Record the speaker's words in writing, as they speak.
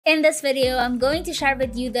In this video, I'm going to share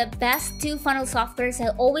with you the best 2 funnel softwares I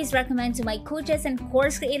always recommend to my coaches and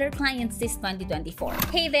course creator clients this 2024.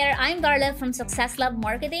 Hey there, I'm Darla from SuccessLab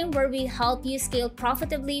Marketing, where we help you scale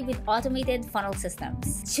profitably with automated funnel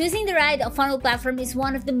systems. Choosing the right funnel platform is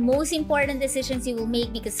one of the most important decisions you will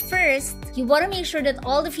make because first, you want to make sure that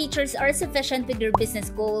all the features are sufficient with your business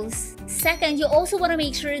goals. Second, you also want to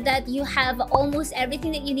make sure that you have almost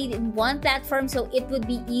everything that you need in one platform so it would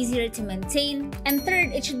be easier to maintain. And third,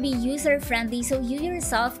 it should be user-friendly so you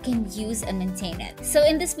yourself can use and maintain it. So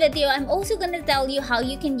in this video, I'm also going to tell you how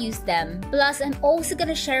you can use them. Plus, I'm also going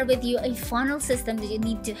to share with you a funnel system that you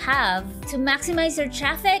need to have to maximize your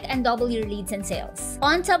traffic and double your leads and sales.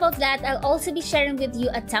 On top of that, I'll also be sharing with you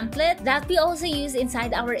a template that we also use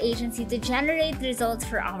inside our agency to generate results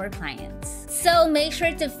for our clients. So make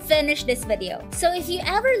sure to finish this video. So if you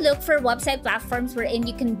ever look for website platforms wherein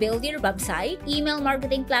you can build your website, email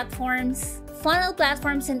marketing platforms, funnel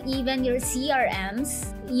platforms, and even your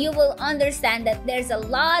CRMs, you will understand that there's a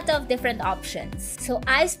lot of different options. So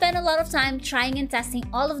I spent a lot of time trying and testing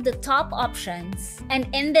all of the top options. And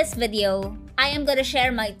in this video, I am going to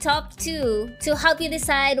share my top 2 to help you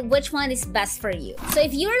decide which one is best for you. So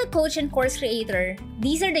if you're a coach and course creator,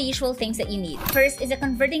 these are the usual things that you need. First is a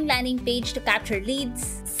converting landing page to capture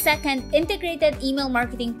leads. Second, integrated email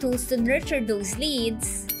marketing tools to nurture those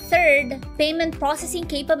leads. Third, payment processing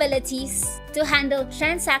capabilities to handle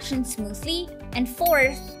transactions smoothly. And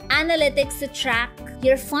fourth, analytics to track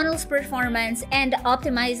your funnel's performance and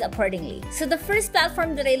optimize accordingly. So the first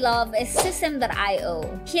platform that I love is Systeme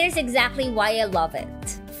IO. Here's exactly why I love it.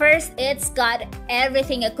 First, it's got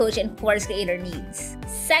everything a coach and course creator needs.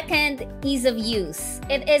 Second, ease of use.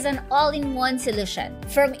 It is an all-in-one solution.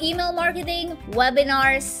 From email marketing,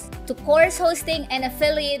 webinars, to course hosting and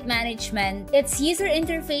affiliate management, its user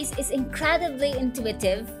interface is incredibly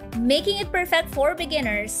intuitive, making it perfect for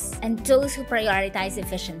beginners and those who prioritize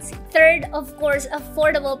efficiency. Third, of course,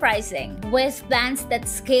 affordable pricing. With plans that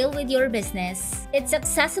scale with your business, it's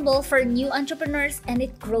accessible for new entrepreneurs and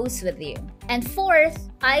it grows with you. And fourth,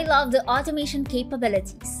 I love the automation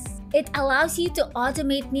capabilities. It allows you to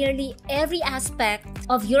automate nearly every aspect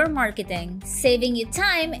of your marketing, saving you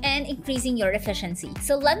time and increasing your efficiency.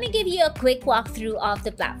 So let me give you a quick walkthrough of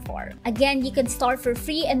the platform. Again, you can start for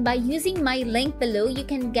free, and by using my link below, you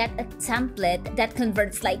can get a template that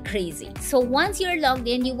converts like crazy. So once you're logged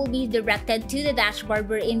in, you will be directed to the dashboard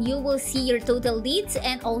wherein you will see your total leads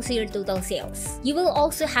and also your total sales. You will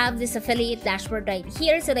also have this affiliate dashboard right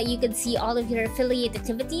here so that you can see all of your affiliate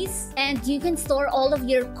activities, and you can store all of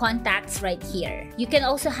your contacts right here. You can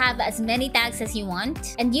also have as many tags as you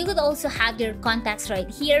want, and you could also have your contacts right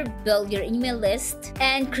here, build your email list,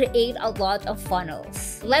 and create a lot of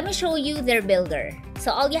funnels. Let me show you their builder.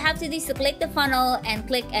 So all you have to do is to click the funnel and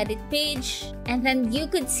click edit page, and then you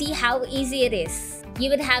could see how easy it is. You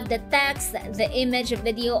would have the text, the image,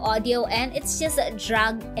 video, audio, and it's just a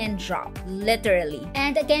drag and drop, literally.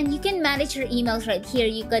 And again, you can manage your emails right here.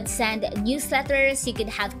 You could send newsletters, you could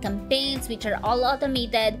have campaigns which are all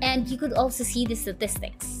automated, and you could also see the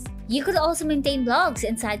statistics. You could also maintain blogs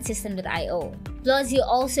inside Systeme IO. Plus, you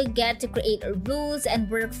also get to create rules and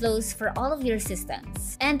workflows for all of your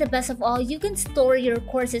systems. And the best of all, you can store your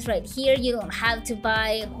courses right here. You don't have to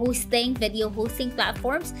buy video hosting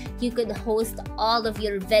platforms. You could host all of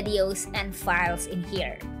your videos and files in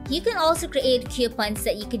here. You can also create coupons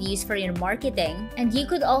that you could use for your marketing, and you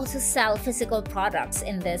could also sell physical products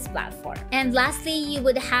in this platform. And lastly, you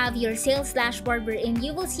would have your sales dashboard wherein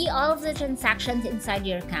you will see all of the transactions inside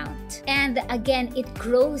your account. And again, it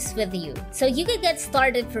grows with you. So you could get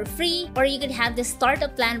started for free, or you could have the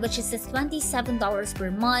startup plan, which is $27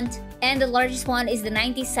 per month, and the largest one is the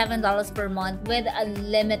 $97 per month with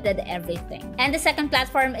unlimited everything. And the second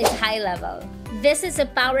platform is HighLevel. This is a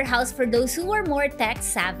powerhouse for those who are more tech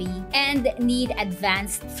savvy and need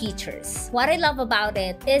advanced features. What I love about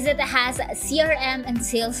it is that it has a CRM and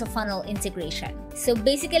sales funnel integration. So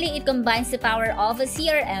basically, it combines the power of a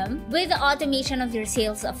CRM with the automation of your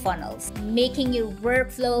sales funnels, making your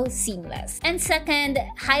workflow seamless. And second,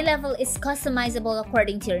 HighLevel is customizable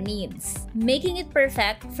according to your needs, making it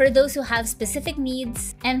perfect for those who have specific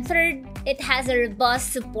needs. And third, it has a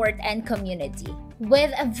robust support and community.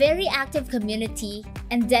 With a very active community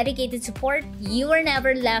and dedicated support, you are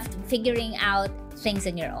never left figuring out things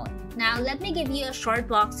on your own. Now, let me give you a short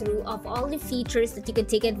walkthrough of all the features that you could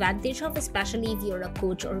take advantage of, especially if you're a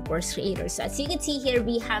coach or course creator. So as you can see here,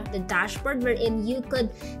 we have the dashboard wherein you could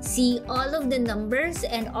see all of the numbers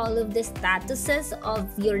and all of the statuses of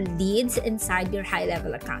your leads inside your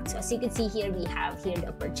HighLevel account. So as you can see here, we have here the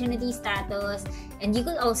opportunity status, and you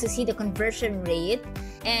could also see the conversion rate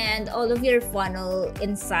and all of your funnel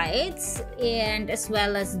insights, and as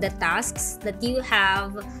well as the tasks that you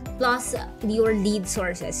have, plus your lead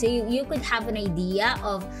sources. So you could have an idea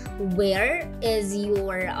of where is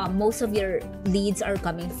your most of your leads are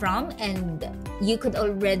coming from, and you could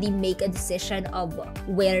already make a decision of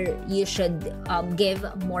where you should give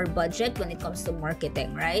more budget when it comes to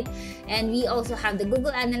marketing, right? And we also have the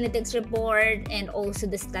Google Analytics report and also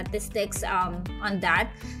the statistics on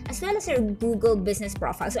that, as well as your Google business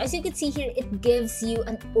profile. So as you can see here, it gives you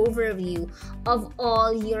an overview of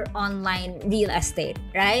all your online real estate,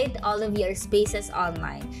 right? All of your spaces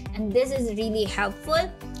online, and this is really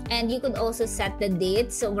helpful. And you could also set the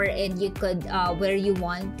dates, so wherein you could where you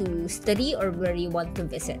want to study or where you want to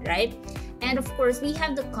visit, right? And of course, we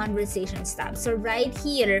have the conversations tab. So right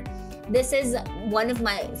here, this is one of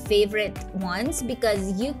my favorite ones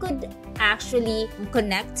because you could actually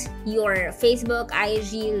connect your Facebook,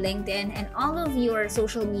 IG, LinkedIn, and all of your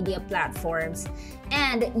social media platforms,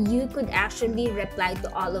 and you could actually reply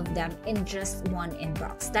to all of them in just one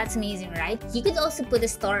inbox. That's amazing, right? You could also put a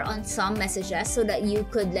star on some messages so that you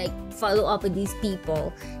could like follow up with these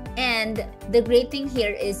people. And the great thing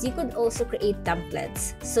here is you could also create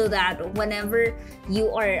templates so that whenever you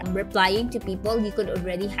are replying to people, you could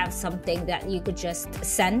already have something that you could just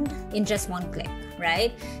send in just one click,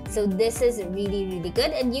 right? So this is really, really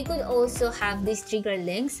good. And you could also have these trigger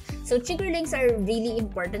links. So trigger links are really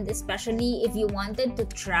important, especially if you wanted to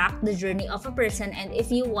track the journey of a person, and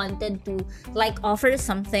if you wanted to like offer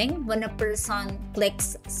something when a person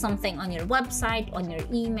clicks something on your website, on your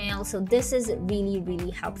email. So this is really,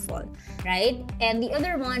 really helpful, right? And the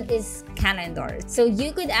other one is calendars. So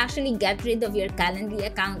you could actually get rid of your Calendly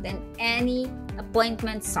account and any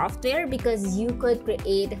appointment software because you could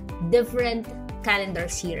create different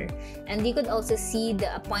calendars here, and you could also see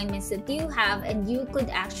the appointments that you have, and you could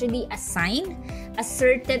actually assign a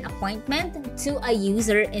certain appointment to a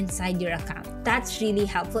user inside your account. That's really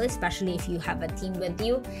helpful, especially if you have a team with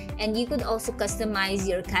you. And you could also customize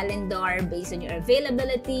your calendar based on your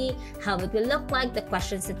availability, how it will look like, the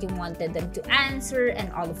questions that you wanted them to answer,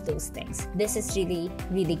 and all of those things. This is really,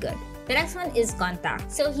 really good. The next one is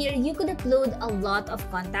contacts. So here you could upload a lot of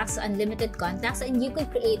contacts, unlimited contacts, and you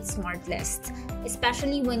could create smart lists,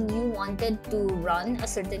 especially when you wanted to run a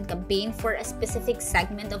certain campaign for a specific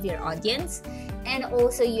segment of your audience. And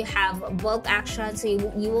also you have bulk action, so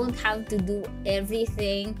you won't have to do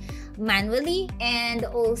everything manually. And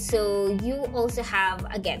also you also have,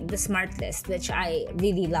 again, the smart list, which I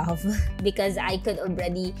really love because I could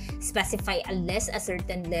already specify a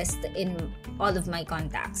certain list in all of my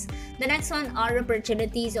contacts. The next one are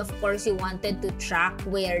opportunities. Of course, you wanted to track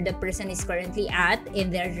where the person is currently at in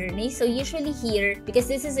their journey. So usually here, because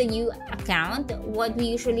this is a new account, what we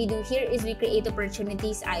usually do here is we create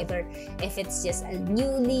opportunities, either if it's just a new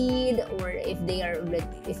lead or if they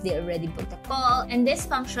already booked a call. And this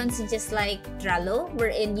functions just like Trello,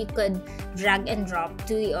 wherein you could drag and drop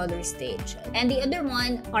to the other stage. And the other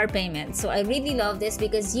one are payments. So I really love this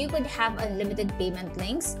because you could have unlimited payment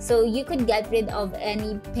links. So you could get rid of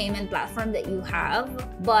any payment platform that you have.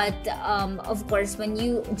 But of course, when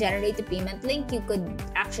you generate a payment link, you could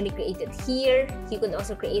actually create it here. You could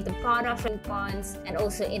also create the product coupons and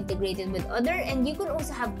also integrate it with other. And you could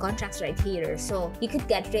also have contracts right here. So you could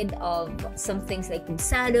get rid of some things like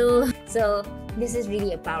Usado. So this is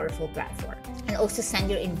really a powerful platform. And also send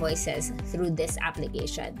your invoices through this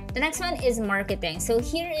application. The next one is marketing. So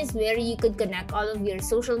here is where you could connect all of your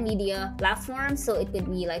social media platforms. So it could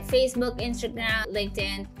be like Facebook, Instagram,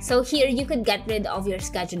 LinkedIn. So here you could get rid of your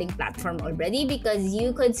scheduling platform already because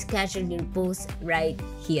you could schedule your posts right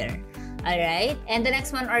here. Alright, and the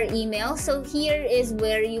next one are email. So here is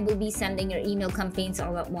where you will be sending your email campaigns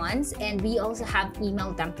all at once. And we also have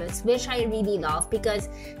email templates, which I really love because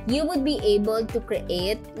you would be able to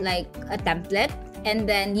create like a template, and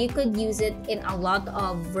then you could use it in a lot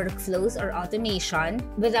of workflows or automation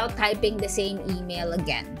without typing the same email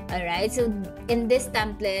again. Alright, so in this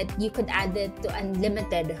template, you could add it to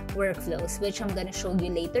unlimited workflows, which I'm going to show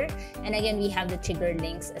you later. And again, we have the trigger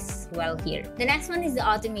links as well here. The next one is the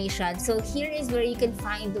automation. So So here is where you can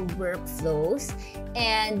find the workflows.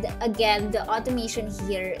 And again, the automation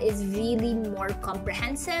here is really more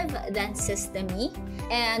comprehensive than Systeme IO.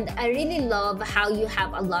 And I really love how you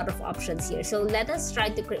have a lot of options here. So let us try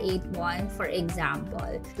to create one, for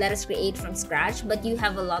example. Let us create from scratch, but you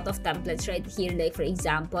have a lot of templates right here, like for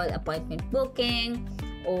example, appointment booking,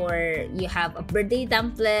 or you have a birthday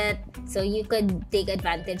template. So you could take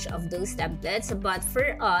advantage of those templates. But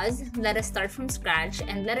for us, let us start from scratch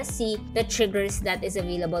and let us see the triggers that is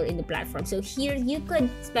available in the platform. So here you could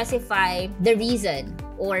specify the reason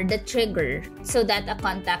or the trigger so that a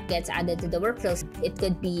contact gets added to the workflows. It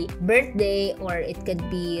could be birthday, or it could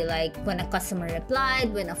be like when a customer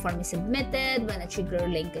replied, when a form is submitted, when a trigger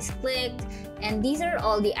link is clicked. And these are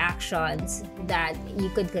all the actions that you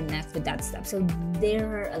could connect with that step. So there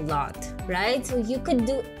are a lot, right? So you could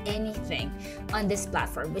do anything on this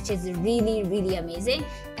platform, which is really, really amazing.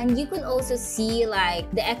 And you could also see like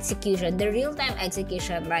the execution, the real-time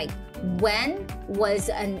execution, like when was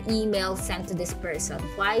an email sent to this person,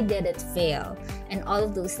 why did it fail, and all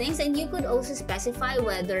of those things. And you could also specify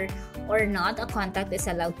whether or not a contact is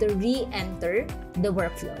allowed to re-enter the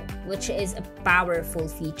workflow, which is a powerful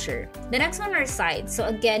feature. The next one are sites. So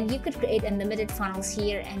again, you could create unlimited funnels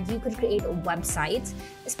here, and you could create a website,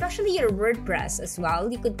 especially your WordPress as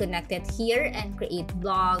well. You could connect it here and create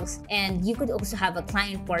blogs, and you could also have a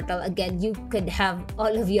client portal. Again, you could have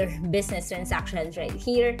all of your business transactions right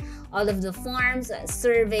here, all of the forms,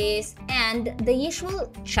 surveys, and the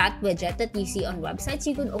usual chat widget that you see on websites.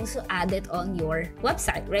 You could also add it on your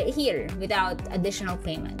website right here without additional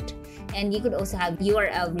payment. And you could also have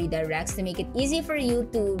URL redirects to make it easy for you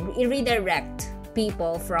to redirect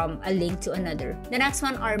people from a link to another. The next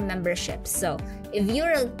one are memberships. So if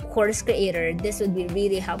you're a course creator, this would be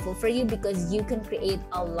really helpful for you because you can create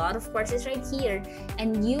a lot of courses right here,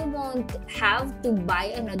 and you won't have to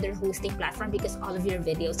buy another hosting platform because all of your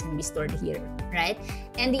videos can be stored here, right?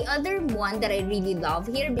 And the other one that I really love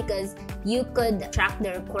here, because you could track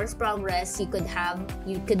their course progress, you could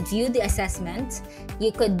view the assessment,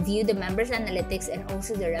 you could view the members analytics, and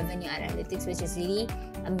also the revenue analytics, which is really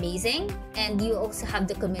amazing. And you also have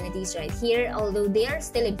the communities right here, although they are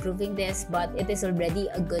still improving this, but it is already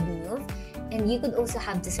a good move. And you could also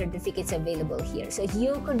have the certificates available here. So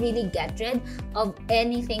you could really get rid of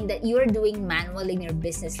anything that you are doing manual in your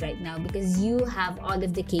business right now, because you have all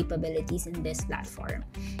of the capabilities in this platform.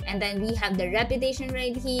 And then we have the reputation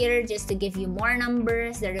right here, just to give you more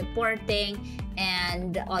numbers, the reporting,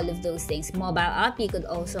 and all of those things. Mobile app, you could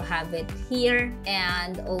also have it here,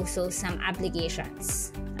 and also some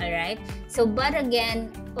applications. All right, so but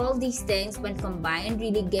again, all these things when combined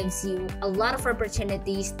really gives you a lot of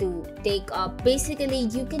opportunities to take up. Basically,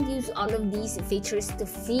 you can use all of these features to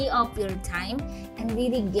free up your time and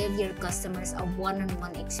really give your customers a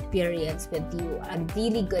one-on-one experience with you, a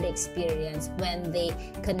really good experience when they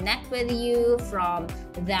connect with you, from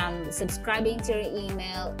them subscribing to your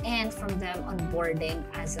email and from them onboarding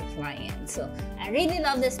as a client. So I really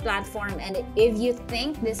love this platform, and if you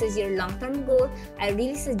think this is your long-term goal, I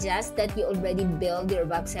really suggest that you already build your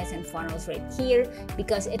websites and funnels right here,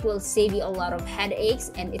 because it will save you a lot of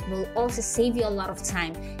headaches, and it will also save you a lot of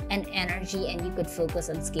time and energy, and you could focus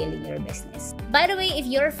on scaling your business. By the way, if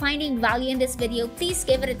you're finding value in this video, please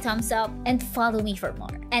give it a thumbs up and follow me for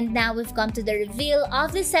more. And now we've come to the reveal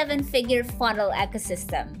of the 7-figure funnel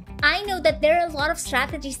ecosystem. I know that there are a lot of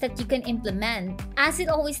strategies that you can implement, as it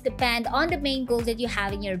always depends on the main goal that you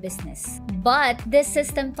have in your business. But this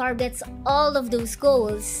system targets all of those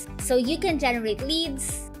goals, so you can generate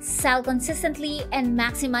leads, sell consistently, and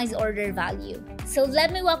maximize order value. So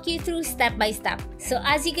let me walk you through step by step. So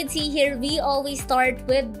as you can see here, we always start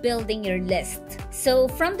with building your list. So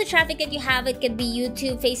from the traffic that you have, it could be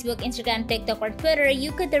YouTube, Facebook, Instagram, TikTok, or Twitter.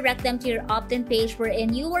 You could direct them to your opt-in page,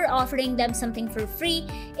 wherein you are offering them something for free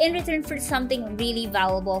in return for something really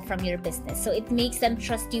valuable from your business. So it makes them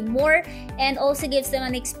trust you more, and also gives them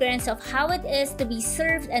an experience of how it is to be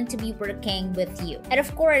served and to be working with you. And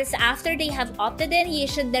of course, after they have opted in, you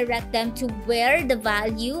should direct them to where the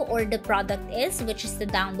value or the product is, which is the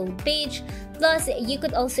download page. Plus, you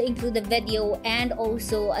could also include a video and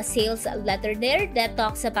also a sales letter there that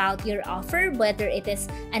talks about your offer, whether it is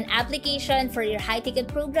an application for your high-ticket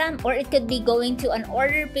program, or it could be going to an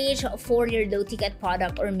order page for your low-ticket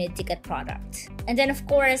product or mid-ticket product. And then of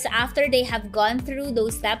course, after they have gone through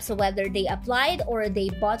those steps, whether they applied or they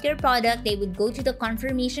bought your product, they would go to the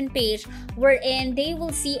confirmation page, wherein they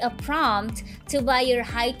will see a prompt to buy your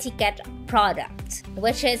high-ticket product,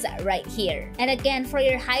 which is right here. And again, for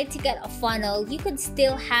your high-ticket funnel, funnel, you could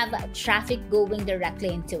still have traffic going directly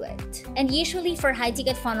into it. And usually for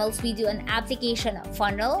high-ticket funnels, we do an application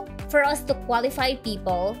funnel for us to qualify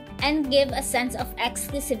people and give a sense of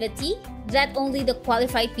exclusivity that only the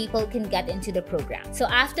qualified people can get into the program. So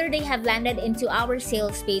after they have landed into our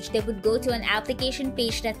sales page, they would go to an application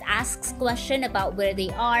page that asks questions about where they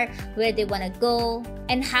are, where they want to go,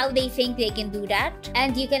 and how they think they can do that.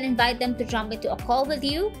 And you can invite them to jump into a call with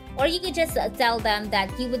you, or you could just tell them that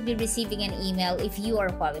you would be receiving an email if you are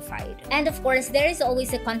qualified. And of course, there is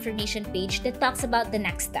always a confirmation page that talks about the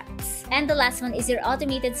next steps. And the last one is your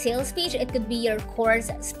automated sales page. It could be your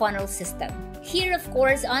course funnel system. Here, of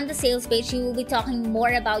course, on the sales page, you will be talking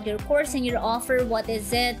more about your course and your offer. What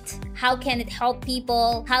is it? How can it help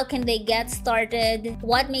people? How can they get started?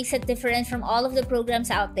 What makes it different from all of the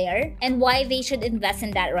programs out there? And why they should invest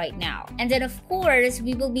in that right now. And then, of course,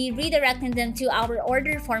 we will be redirecting them to our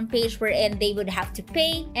order form page wherein they would have to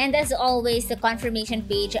pay. And as always, the confirmation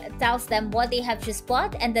page tells them what they have just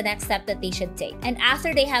bought and the next step that they should take. And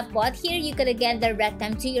after they have bought here, you could again direct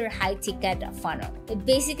them to your high-ticket funnel. But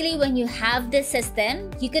basically, when you have this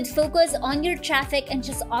system, you could focus on your traffic and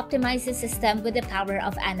just optimize the system with the power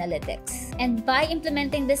of analytics. And by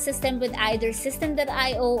implementing this system with either Systeme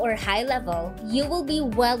IO or HighLevel, you will be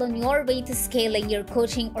well on your way to scaling your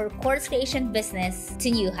coaching or course creation business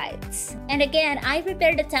to new heights. And again, I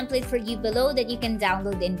prepared a template for you below that you can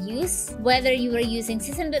download and use, whether you are using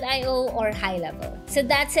Systeme IO or HighLevel. So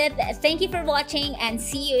that's it. Thank you for watching and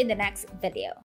see you in the next video.